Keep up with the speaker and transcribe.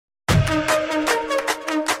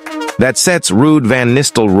that sets Ruud van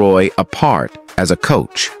Nistelrooy apart as a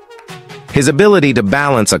coach. His ability to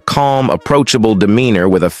balance a calm, approachable demeanor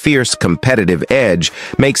with a fierce, competitive edge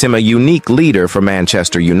makes him a unique leader for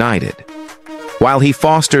Manchester United. While he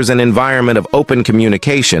fosters an environment of open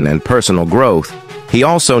communication and personal growth, he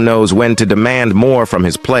also knows when to demand more from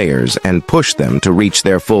his players and push them to reach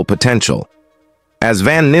their full potential. As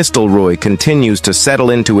Van Nistelrooy continues to settle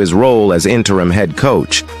into his role as interim head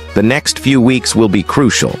coach, the next few weeks will be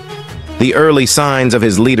crucial. The early signs of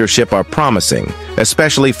his leadership are promising,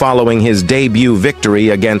 especially following his debut victory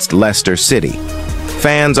against Leicester City.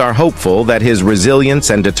 Fans are hopeful that his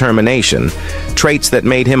resilience and determination, traits that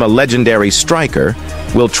made him a legendary striker,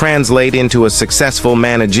 will translate into a successful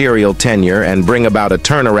managerial tenure and bring about a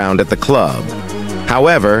turnaround at the club.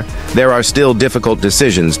 However, there are still difficult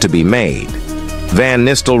decisions to be made. Van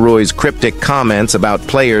Nistelrooy's cryptic comments about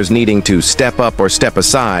players needing to step up or step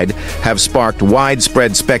aside have sparked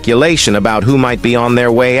widespread speculation about who might be on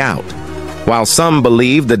their way out. While some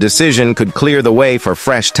believe the decision could clear the way for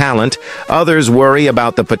fresh talent, others worry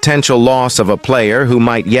about the potential loss of a player who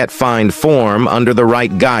might yet find form under the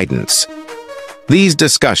right guidance. These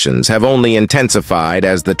discussions have only intensified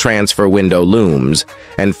as the transfer window looms,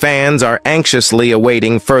 and fans are anxiously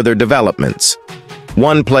awaiting further developments.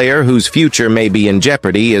 One player whose future may be in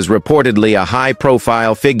jeopardy is reportedly a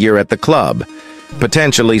high-profile figure at the club,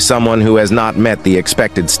 potentially someone who has not met the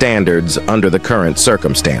expected standards under the current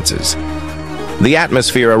circumstances. The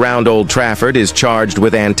atmosphere around Old Trafford is charged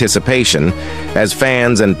with anticipation, as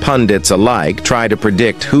fans and pundits alike try to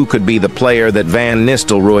predict who could be the player that Van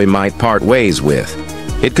Nistelrooy might part ways with.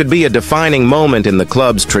 It could be a defining moment in the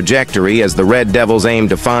club's trajectory as the Red Devils aim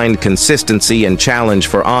to find consistency and challenge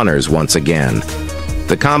for honors once again.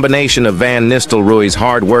 The combination of Van Nistelrooy's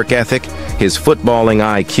hard work ethic, his footballing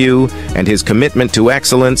IQ, and his commitment to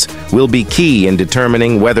excellence will be key in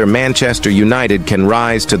determining whether Manchester United can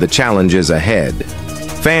rise to the challenges ahead.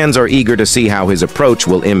 Fans are eager to see how his approach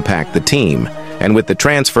will impact the team, and with the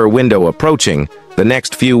transfer window approaching, the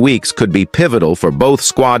next few weeks could be pivotal for both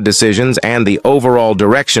squad decisions and the overall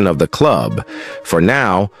direction of the club. For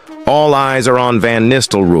now, all eyes are on Van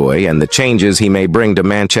Nistelrooy and the changes he may bring to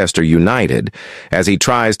Manchester United as he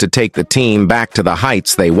tries to take the team back to the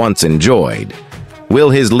heights they once enjoyed.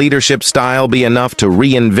 Will his leadership style be enough to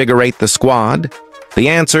reinvigorate the squad? The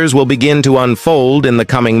answers will begin to unfold in the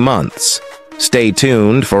coming months. Stay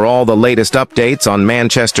tuned for all the latest updates on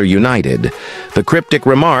Manchester United. The cryptic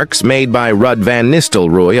remarks made by Ruud van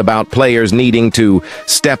Nistelrooy about players needing to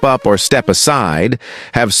step up or step aside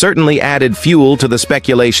have certainly added fuel to the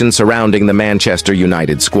speculation surrounding the Manchester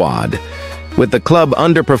United squad. With the club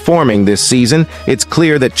underperforming this season, it's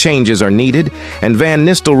clear that changes are needed, and Van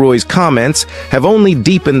Nistelrooy's comments have only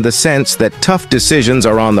deepened the sense that tough decisions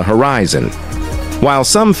are on the horizon. While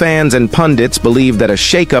some fans and pundits believe that a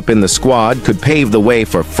shakeup in the squad could pave the way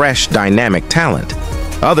for fresh, dynamic talent,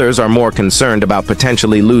 others are more concerned about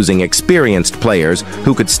potentially losing experienced players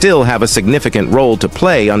who could still have a significant role to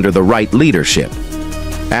play under the right leadership.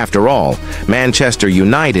 After all, Manchester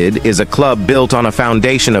United is a club built on a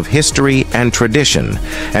foundation of history and tradition,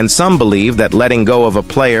 and some believe that letting go of a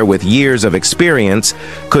player with years of experience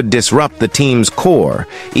could disrupt the team's core,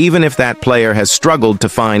 even if that player has struggled to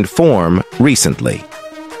find form recently.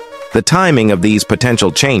 The timing of these potential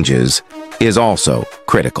changes is also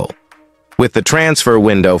critical. With the transfer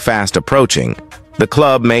window fast approaching, the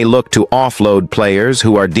club may look to offload players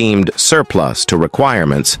who are deemed surplus to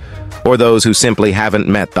requirements, or those who simply haven't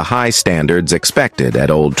met the high standards expected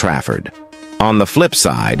at Old Trafford. On the flip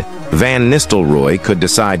side, Van Nistelrooy could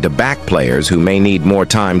decide to back players who may need more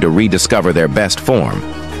time to rediscover their best form,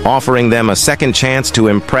 offering them a second chance to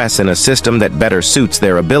impress in a system that better suits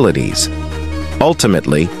their abilities.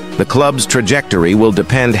 Ultimately, the club's trajectory will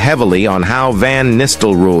depend heavily on how Van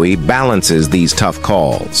Nistelrooy balances these tough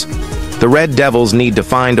calls. The Red Devils need to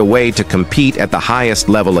find a way to compete at the highest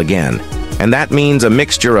level again, and that means a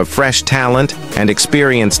mixture of fresh talent and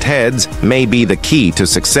experienced heads may be the key to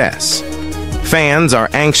success. Fans are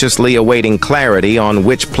anxiously awaiting clarity on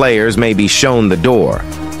which players may be shown the door,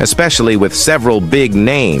 especially with several big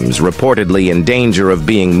names reportedly in danger of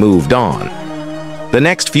being moved on. The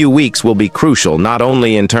next few weeks will be crucial not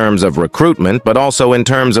only in terms of recruitment but also in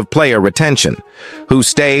terms of player retention. Who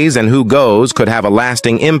stays and who goes could have a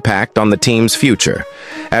lasting impact on the team's future.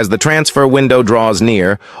 As the transfer window draws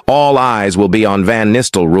near, all eyes will be on Van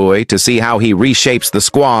Nistelrooy to see how he reshapes the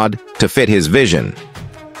squad to fit his vision.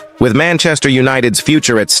 With Manchester United's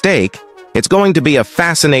future at stake, it's going to be a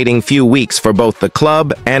fascinating few weeks for both the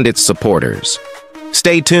club and its supporters.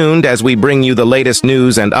 Stay tuned as we bring you the latest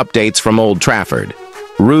news and updates from Old Trafford.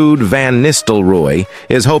 Ruud van Nistelrooy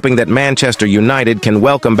is hoping that Manchester United can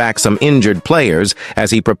welcome back some injured players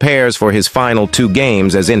as he prepares for his final 2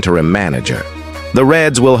 games as interim manager. The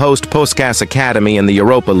Reds will host Puskas Academy in the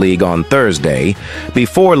Europa League on Thursday,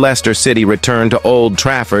 before Leicester City return to Old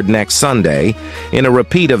Trafford next Sunday, in a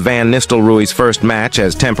repeat of Van Nistelrooy's first match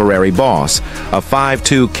as temporary boss, a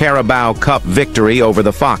 5-2 Carabao Cup victory over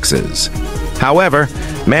the Foxes. However,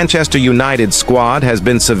 Manchester United's squad has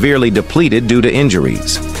been severely depleted due to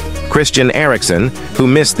injuries. Christian Eriksen, who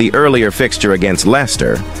missed the earlier fixture against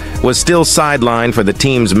Leicester, was still sidelined for the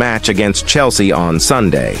team's match against Chelsea on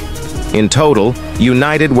Sunday. In total,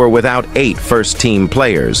 United were without 8 first-team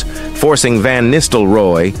players, forcing Van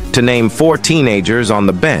Nistelrooy to name 4 teenagers on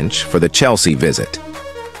the bench for the Chelsea visit.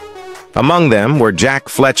 Among them were Jack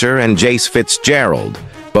Fletcher and Jace Fitzgerald,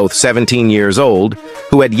 both 17 years old,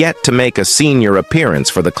 who had yet to make a senior appearance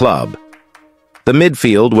for the club. The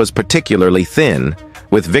midfield was particularly thin,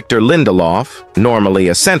 with Victor Lindelof, normally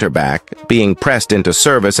a centre-back, being pressed into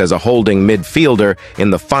service as a holding midfielder in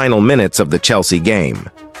the final minutes of the Chelsea game.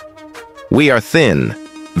 "We are thin,"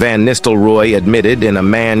 Van Nistelrooy admitted in a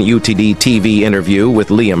Man UTD TV interview with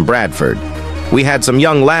Liam Bradford. "We had some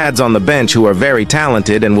young lads on the bench who are very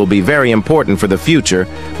talented and will be very important for the future,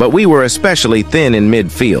 but we were especially thin in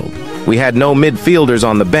midfield. We had no midfielders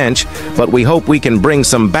on the bench, but we hope we can bring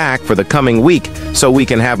some back for the coming week so we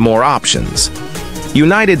can have more options."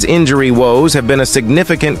 United's injury woes have been a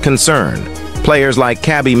significant concern. Players like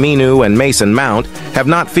Kabi Minu and Mason Mount have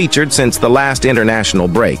not featured since the last international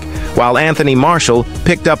break, while Anthony Martial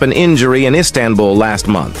picked up an injury in Istanbul last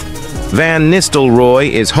month. Van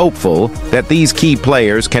Nistelrooy is hopeful that these key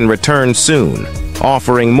players can return soon,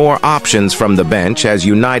 offering more options from the bench as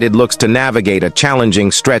United looks to navigate a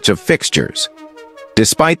challenging stretch of fixtures.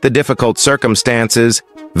 Despite the difficult circumstances,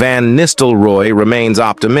 Van Nistelrooy remains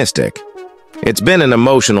optimistic. "It's been an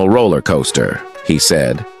emotional roller coaster," he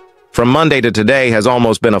said. "From Monday to today has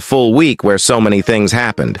almost been a full week where so many things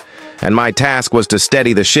happened, and my task was to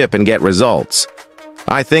steady the ship and get results.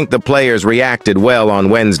 I think the players reacted well on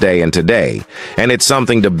Wednesday and today, and it's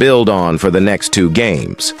something to build on for the next 2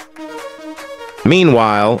 games."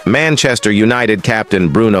 Meanwhile, Manchester United captain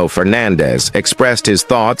Bruno Fernandes expressed his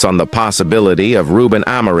thoughts on the possibility of Ruben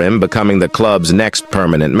Amorim becoming the club's next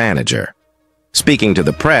permanent manager. Speaking to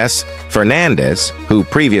the press, Fernandes, who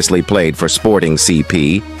previously played for Sporting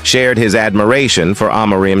CP, shared his admiration for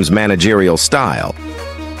Amorim's managerial style.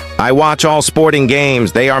 "I watch all Sporting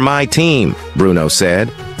games, they are my team," Bruno said.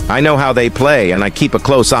 "I know how they play and I keep a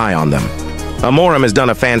close eye on them. Amorim has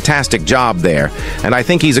done a fantastic job there, and I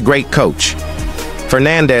think he's a great coach."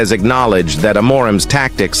 Fernandes acknowledged that Amorim's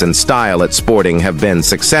tactics and style at Sporting have been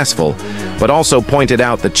successful, but also pointed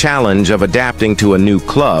out the challenge of adapting to a new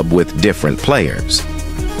club with different players.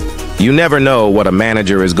 "You never know what a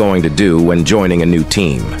manager is going to do when joining a new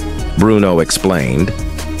team," Bruno explained.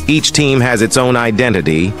 "Each team has its own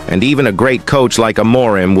identity, and even a great coach like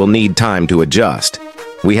Amorim will need time to adjust.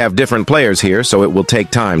 We have different players here, so it will take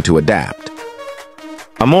time to adapt."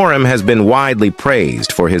 Amorim has been widely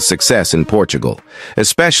praised for his success in Portugal,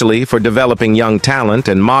 especially for developing young talent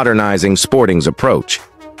and modernizing Sporting's approach.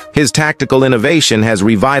 His tactical innovation has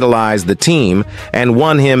revitalized the team and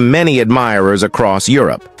won him many admirers across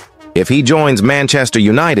Europe. If he joins Manchester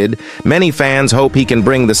United, many fans hope he can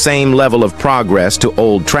bring the same level of progress to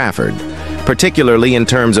Old Trafford, particularly in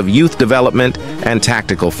terms of youth development and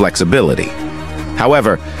tactical flexibility.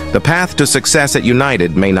 However, the path to success at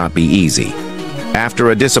United may not be easy.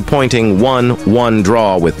 After a disappointing 1-1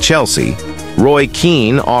 draw with Chelsea, Roy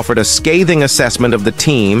Keane offered a scathing assessment of the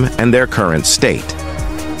team and their current state.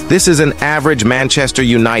 "This is an average Manchester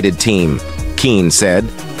United team," Keane said,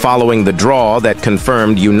 following the draw that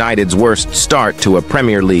confirmed United's worst start to a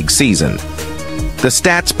Premier League season. "The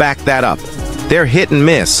stats back that up. They're hit and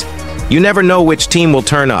miss. You never know which team will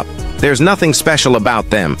turn up. There's nothing special about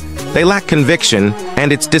them. They lack conviction,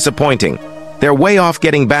 and it's disappointing. They're way off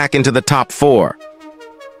getting back into the top 4.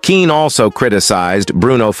 Keane also criticized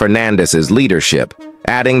Bruno Fernandes's leadership,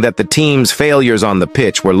 adding that the team's failures on the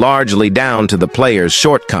pitch were largely down to the players'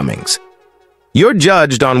 shortcomings. "You're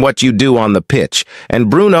judged on what you do on the pitch,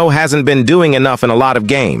 and Bruno hasn't been doing enough in a lot of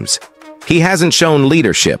games. He hasn't shown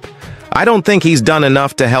leadership. I don't think he's done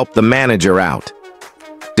enough to help the manager out."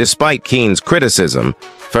 Despite Keane's criticism,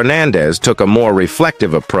 Fernandes took a more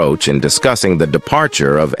reflective approach in discussing the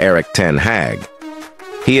departure of Erik ten Hag.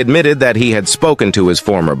 He admitted that he had spoken to his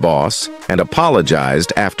former boss and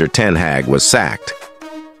apologized after ten Hag was sacked.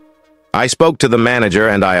 "I spoke to the manager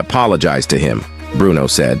and I apologized to him," Bruno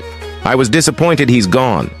said. I was disappointed he's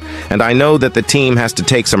gone, and I know that the team has to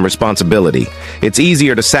take some responsibility. It's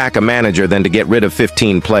easier to sack a manager than to get rid of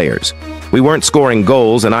 15 players. We weren't scoring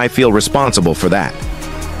goals, and I feel responsible for that.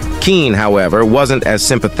 Keane, however, wasn't as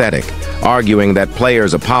sympathetic, arguing that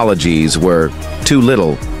players' apologies were too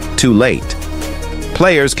little, too late.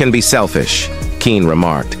 Players can be selfish, Keane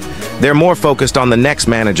remarked. They're more focused on the next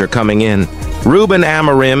manager coming in. Ruben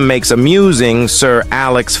Amorim makes amusing Sir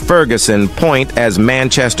Alex Ferguson point as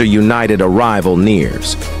Manchester United arrival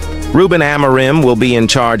nears. Ruben Amorim will be in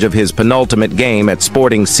charge of his penultimate game at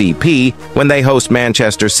Sporting CP when they host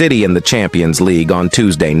Manchester City in the Champions League on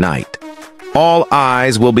Tuesday night. All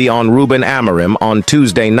eyes will be on Ruben Amorim on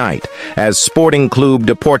Tuesday night as Sporting Clube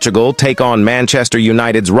de Portugal take on Manchester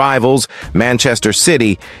United's rivals, Manchester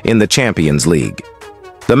City, in the Champions League.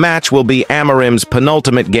 The match will be Amorim's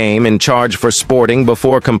penultimate game in charge for Sporting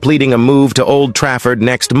before completing a move to Old Trafford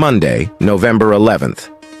next Monday, November 11th.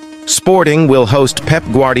 Sporting will host Pep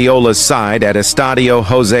Guardiola's side at Estadio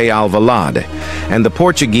José Alvalade, and the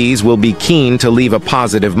Portuguese will be keen to leave a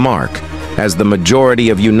positive mark, as the majority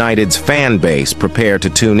of United's fan base prepare to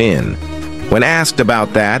tune in. When asked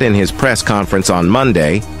about that in his press conference on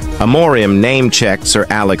Monday, Amorim name-checked Sir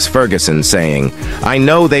Alex Ferguson, saying, "I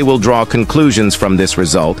know they will draw conclusions from this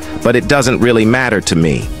result, but it doesn't really matter to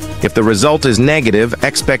me. If the result is negative,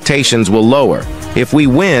 expectations will lower. If we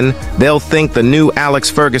win, they'll think the new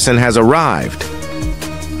Alex Ferguson has arrived."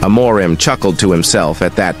 Amorim chuckled to himself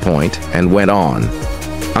at that point and went on,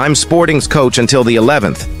 "I'm Sporting's coach until the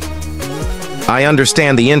 11th. I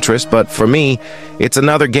understand the interest, but for me, it's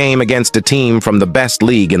another game against a team from the best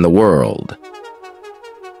league in the world."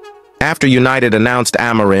 After United announced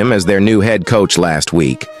Amorim as their new head coach last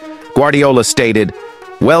week, Guardiola stated,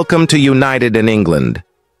 "Welcome to United in England.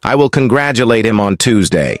 I will congratulate him on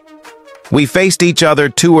Tuesday. We faced each other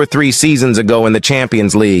 2 or 3 seasons ago in the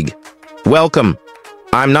Champions League. Welcome.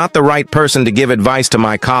 I'm not the right person to give advice to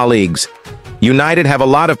my colleagues. United have a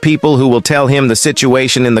lot of people who will tell him the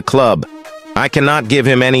situation in the club. I cannot give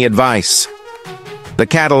him any advice." The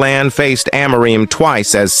Catalan faced Amorim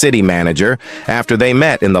twice as City manager after they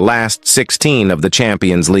met in the last 16 of the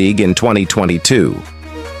Champions League in 2022.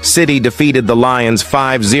 City defeated the Lions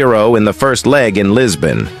 5-0 in the first leg in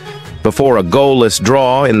Lisbon, before a goalless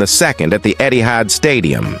draw in the second at the Etihad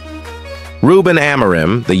Stadium. Ruben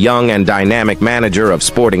Amorim, the young and dynamic manager of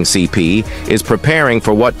Sporting CP, is preparing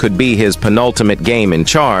for what could be his penultimate game in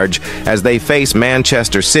charge as they face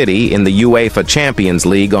Manchester City in the UEFA Champions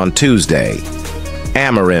League on Tuesday.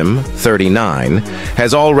 Amorim, 39,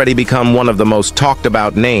 has already become one of the most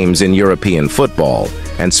talked-about names in European football,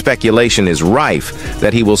 and speculation is rife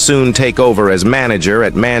that he will soon take over as manager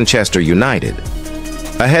at Manchester United.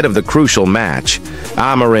 Ahead of the crucial match,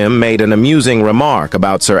 Amorim made an amusing remark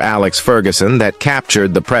about Sir Alex Ferguson that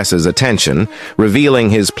captured the press's attention, revealing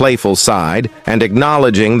his playful side and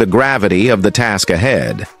acknowledging the gravity of the task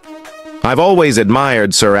ahead. "I've always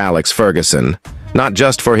admired Sir Alex Ferguson, not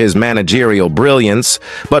just for his managerial brilliance,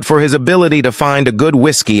 but for his ability to find a good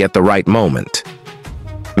whiskey at the right moment.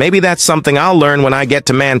 Maybe that's something I'll learn when I get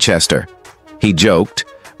to Manchester," he joked,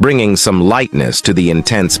 bringing some lightness to the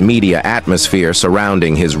intense media atmosphere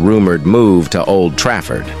surrounding his rumored move to Old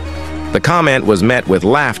Trafford. The comment was met with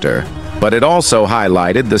laughter, but it also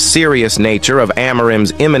highlighted the serious nature of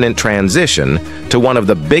Amorim's imminent transition to one of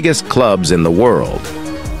the biggest clubs in the world.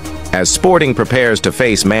 As Sporting prepares to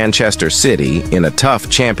face Manchester City in a tough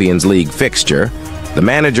Champions League fixture, the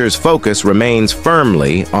manager's focus remains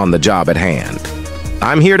firmly on the job at hand.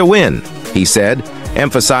 "I'm here to win," he said,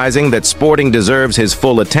 emphasizing that Sporting deserves his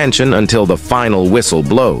full attention until the final whistle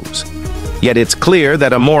blows. Yet it's clear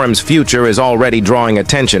that Amorim's future is already drawing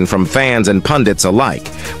attention from fans and pundits alike,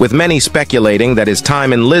 with many speculating that his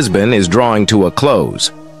time in Lisbon is drawing to a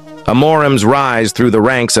close. Amorim's rise through the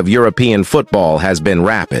ranks of European football has been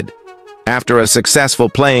rapid. After a successful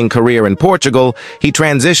playing career in Portugal, he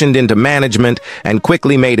transitioned into management and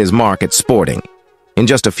quickly made his mark at Sporting. In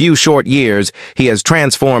just a few short years, he has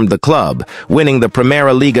transformed the club, winning the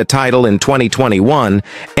Primera Liga title in 2021,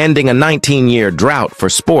 ending a 19-year drought for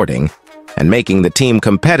Sporting, and making the team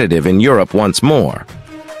competitive in Europe once more.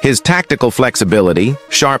 His tactical flexibility,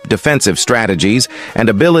 sharp defensive strategies, and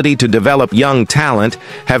ability to develop young talent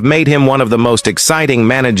have made him one of the most exciting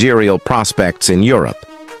managerial prospects in Europe.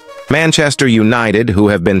 Manchester United, who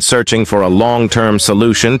have been searching for a long-term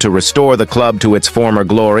solution to restore the club to its former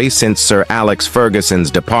glory since Sir Alex Ferguson's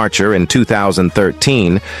departure in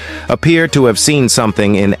 2013, appear to have seen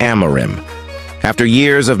something in Amorim. After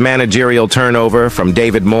years of managerial turnover from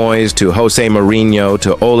David Moyes to Jose Mourinho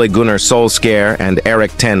to Ole Gunnar Solskjaer and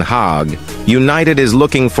Erik ten Hag, United is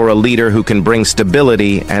looking for a leader who can bring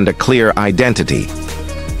stability and a clear identity.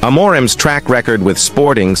 Amorim's track record with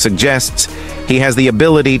Sporting suggests he has the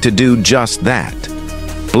ability to do just that,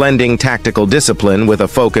 blending tactical discipline with a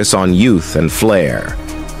focus on youth and flair.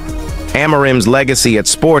 Amorim's legacy at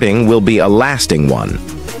Sporting will be a lasting one.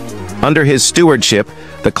 Under his stewardship,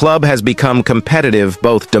 the club has become competitive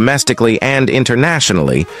both domestically and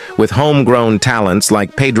internationally, with homegrown talents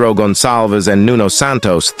like Pedro Gonçalves and Nuno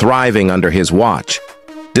Santos thriving under his watch.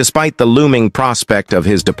 Despite the looming prospect of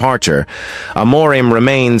his departure, Amorim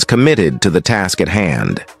remains committed to the task at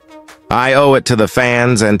hand. "I owe it to the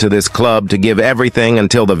fans and to this club to give everything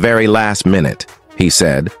until the very last minute," he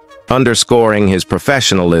said, underscoring his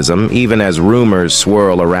professionalism even as rumors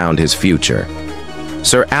swirl around his future.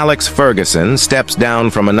 Sir Alex Ferguson steps down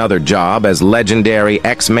from another job as legendary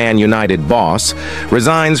ex-Man United boss,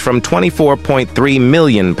 resigns from £24.3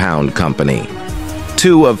 million company.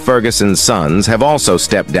 Two of Ferguson's sons have also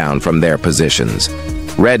stepped down from their positions.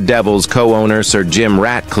 Red Devils co-owner Sir Jim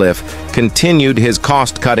Ratcliffe continued his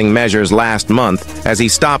cost-cutting measures last month as he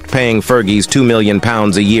stopped paying Fergie's £2 million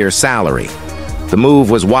a year salary. The move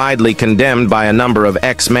was widely condemned by a number of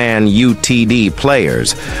ex-Man UTD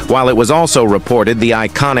players, while it was also reported the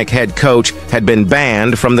iconic head coach had been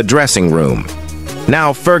banned from the dressing room.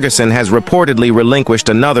 Now Ferguson has reportedly relinquished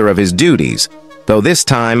another of his duties, though this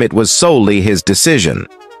time it was solely his decision.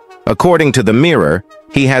 According to the Mirror,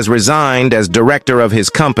 he has resigned as director of his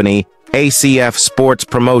company, ACF Sports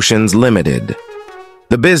Promotions Limited.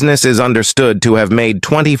 The business is understood to have made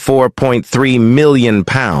 £24.3 million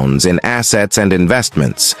in assets and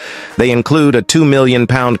investments. They include a £2 million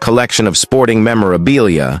collection of sporting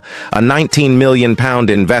memorabilia, a £19 million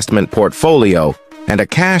investment portfolio, and a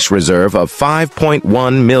cash reserve of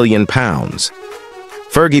 £5.1 million.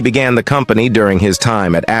 Fergie began the company during his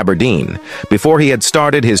time at Aberdeen, before he had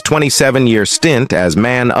started his 27-year stint as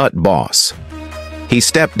Man Ut boss. He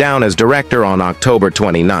stepped down as director on October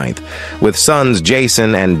 29th, with sons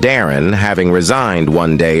Jason and Darren having resigned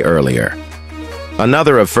one day earlier.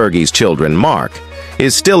 Another of Fergie's children, Mark,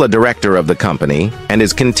 is still a director of the company and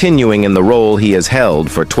is continuing in the role he has held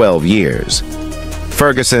for 12 years.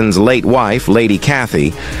 Ferguson's late wife, Lady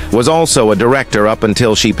Cathy, was also a director up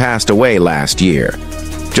until she passed away last year.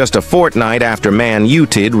 Just a fortnight after Man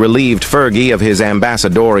United relieved Fergie of his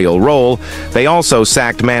ambassadorial role, they also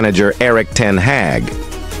sacked manager Erik ten Hag.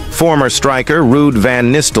 Former striker Ruud van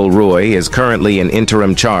Nistelrooy is currently in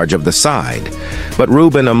interim charge of the side, but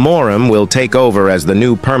Ruben Amorim will take over as the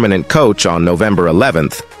new permanent coach on November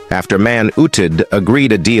 11th, after Man United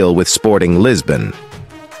agreed a deal with Sporting Lisbon.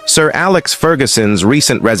 Sir Alex Ferguson's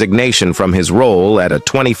recent resignation from his role at a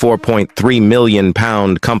 £24.3 million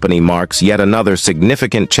company marks yet another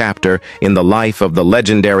significant chapter in the life of the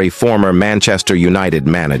legendary former Manchester United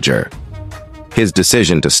manager. His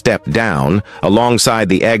decision to step down, alongside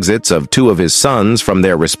the exits of two of his sons from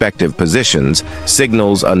their respective positions,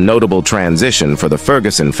 signals a notable transition for the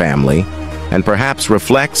Ferguson family, and perhaps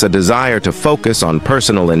reflects a desire to focus on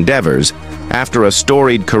personal endeavors after a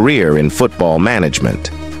storied career in football management.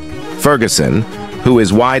 Ferguson, who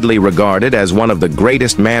is widely regarded as one of the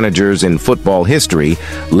greatest managers in football history,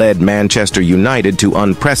 led Manchester United to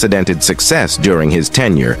unprecedented success during his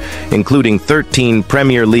tenure, including 13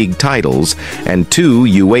 Premier League titles and 2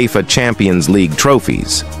 UEFA Champions League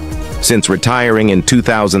trophies. Since retiring in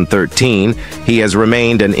 2013, he has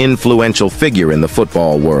remained an influential figure in the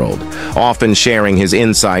football world, often sharing his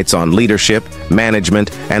insights on leadership, management,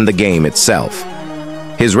 and the game itself.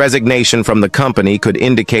 His resignation from the company could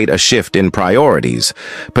indicate a shift in priorities,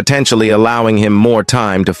 potentially allowing him more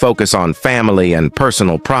time to focus on family and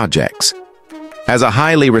personal projects. As a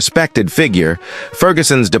highly respected figure,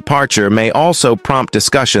 Ferguson's departure may also prompt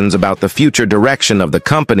discussions about the future direction of the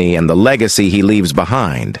company and the legacy he leaves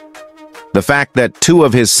behind. The fact that two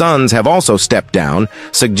of his sons have also stepped down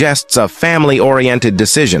suggests a family-oriented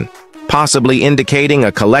decision, possibly indicating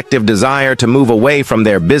a collective desire to move away from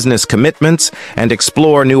their business commitments and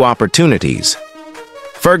explore new opportunities.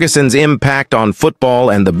 Ferguson's impact on football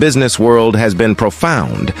and the business world has been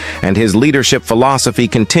profound, and his leadership philosophy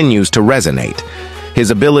continues to resonate.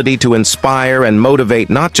 His ability to inspire and motivate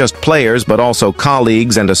not just players but also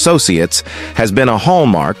colleagues and associates has been a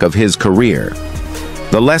hallmark of his career.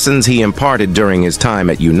 The lessons he imparted during his time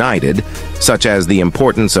at United, such as the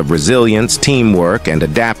importance of resilience, teamwork, and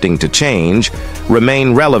adapting to change,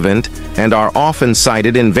 remain relevant and are often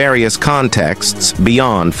cited in various contexts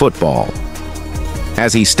beyond football.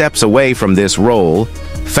 As he steps away from this role,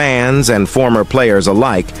 fans and former players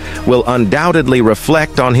alike will undoubtedly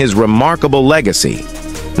reflect on his remarkable legacy,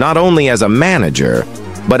 not only as a manager,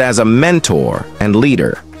 but as a mentor and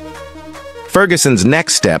leader. Ferguson's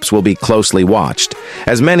next steps will be closely watched,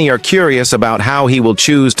 as many are curious about how he will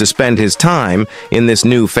choose to spend his time in this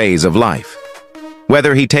new phase of life.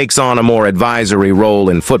 Whether he takes on a more advisory role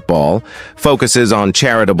in football, focuses on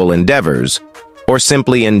charitable endeavors, or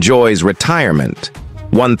simply enjoys retirement,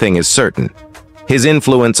 one thing is certain: his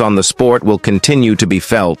influence on the sport will continue to be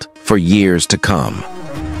felt for years to come.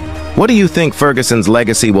 What do you think Ferguson's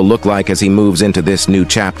legacy will look like as he moves into this new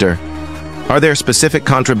chapter? Are there specific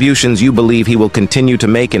contributions you believe he will continue to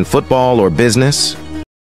make in football or business?